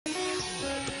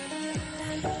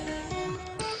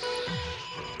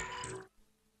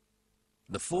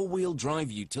four-wheel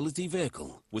drive utility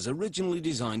vehicle was originally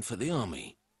designed for the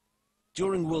Army.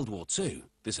 During World War II,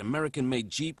 this American-made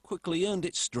Jeep quickly earned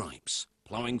its stripes,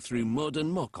 ploughing through mud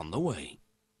and muck on the way.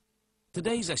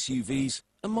 Today's SUVs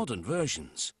are modern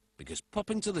versions, because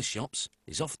popping to the shops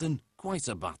is often quite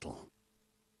a battle.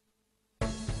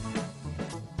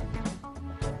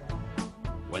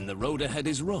 When the road ahead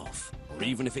is rough, or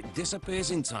even if it disappears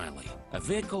entirely, a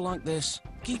vehicle like this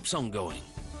keeps on going.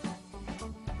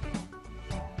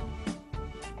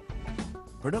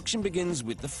 Production begins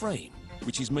with the frame,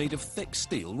 which is made of thick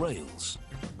steel rails.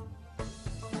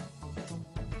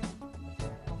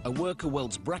 A worker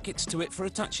welds brackets to it for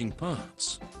attaching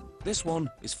parts. This one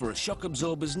is for a shock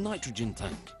absorber's nitrogen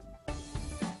tank.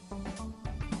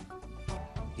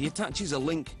 He attaches a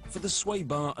link for the sway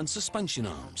bar and suspension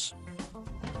arms.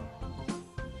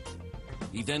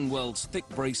 He then welds thick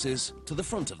braces to the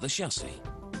front of the chassis.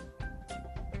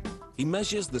 He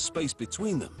measures the space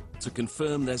between them to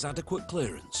confirm there's adequate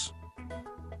clearance,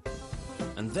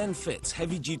 and then fits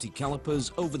heavy-duty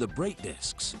calipers over the brake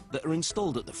discs that are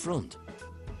installed at the front.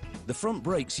 The front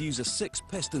brakes use a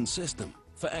 6-piston system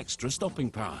for extra stopping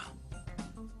power.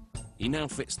 He now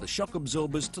fits the shock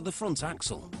absorbers to the front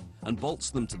axle and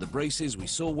bolts them to the braces we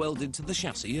saw welded to the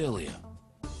chassis earlier.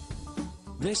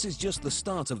 This is just the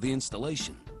start of the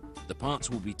installation. The parts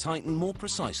will be tightened more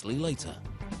precisely later.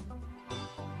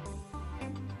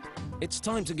 It's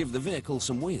time to give the vehicle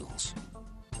some wheels.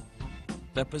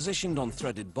 They're positioned on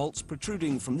threaded bolts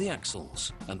protruding from the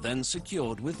axles and then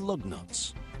secured with lug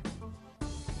nuts.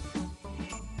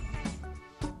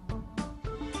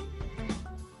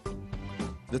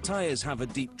 The tyres have a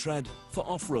deep tread for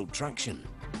off-road traction.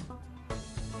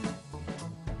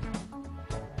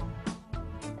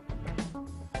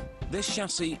 This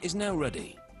chassis is now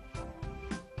ready.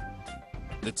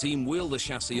 The team wheel the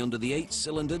chassis under the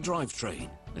 8-cylinder drivetrain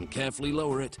and carefully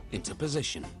lower it into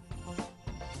position.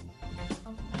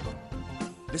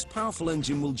 This powerful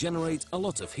engine will generate a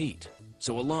lot of heat,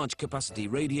 so a large capacity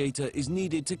radiator is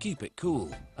needed to keep it cool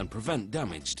and prevent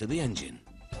damage to the engine.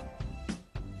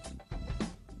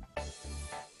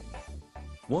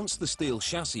 Once the steel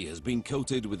chassis has been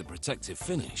coated with a protective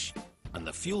finish and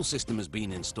the fuel system has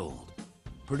been installed,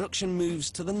 production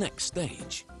moves to the next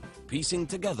stage, piecing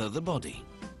together the body.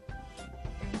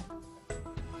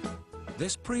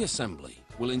 This pre-assembly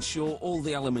will ensure all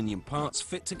the aluminium parts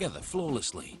fit together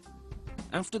flawlessly.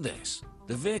 After this,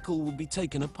 the vehicle will be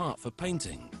taken apart for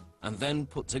painting and then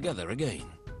put together again.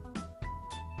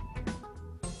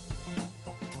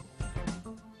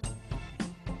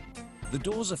 The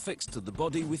doors are fixed to the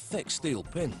body with thick steel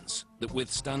pins that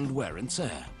withstand wear and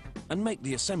tear and make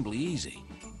the assembly easy.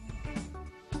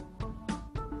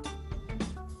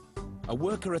 A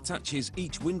worker attaches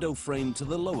each window frame to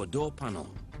the lower door panel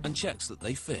and checks that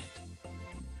they fit.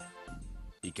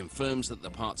 He confirms that the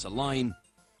parts align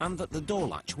and that the door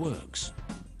latch works.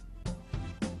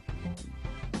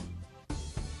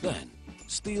 Then,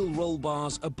 steel roll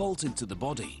bars are bolted to the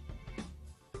body.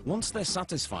 Once they're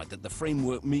satisfied that the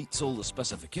framework meets all the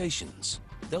specifications,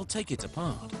 they'll take it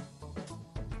apart.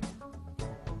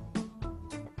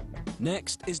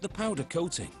 Next is the powder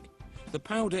coating. The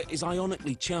powder is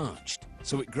ionically charged,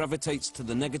 so it gravitates to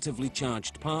the negatively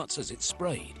charged parts as it's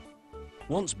sprayed.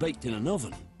 Once baked in an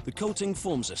oven, the coating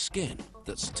forms a skin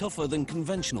that's tougher than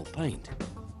conventional paint.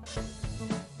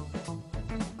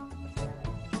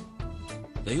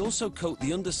 They also coat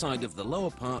the underside of the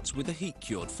lower parts with a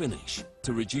heat-cured finish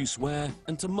to reduce wear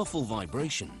and to muffle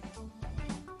vibration.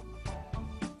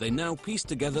 They now piece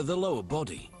together the lower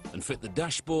body and fit the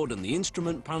dashboard and the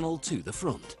instrument panel to the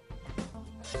front.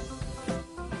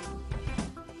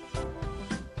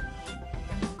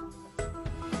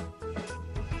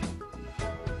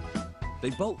 They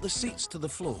bolt the seats to the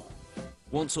floor.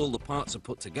 Once all the parts are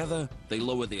put together, they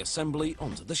lower the assembly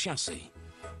onto the chassis.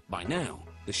 By now,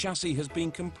 the chassis has been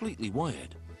completely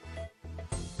wired.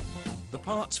 The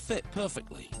parts fit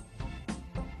perfectly.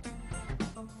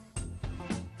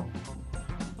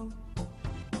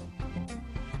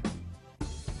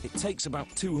 It takes about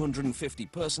 250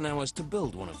 person-hours to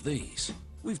build one of these.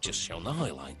 We've just shown the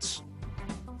highlights.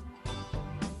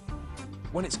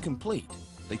 When it's complete,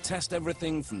 they test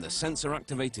everything from the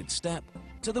sensor-activated step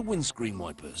to the windscreen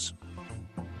wipers.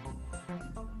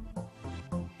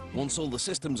 Once all the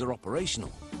systems are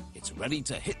operational, it's ready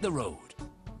to hit the road,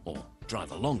 or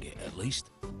drive along it at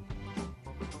least.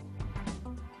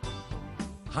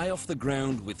 High off the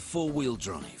ground with four-wheel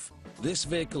drive, this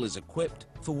vehicle is equipped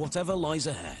for whatever lies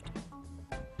ahead,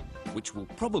 which will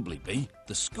probably be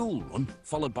the school run,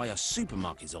 followed by a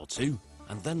supermarket or two,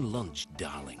 and then lunch,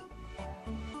 darling.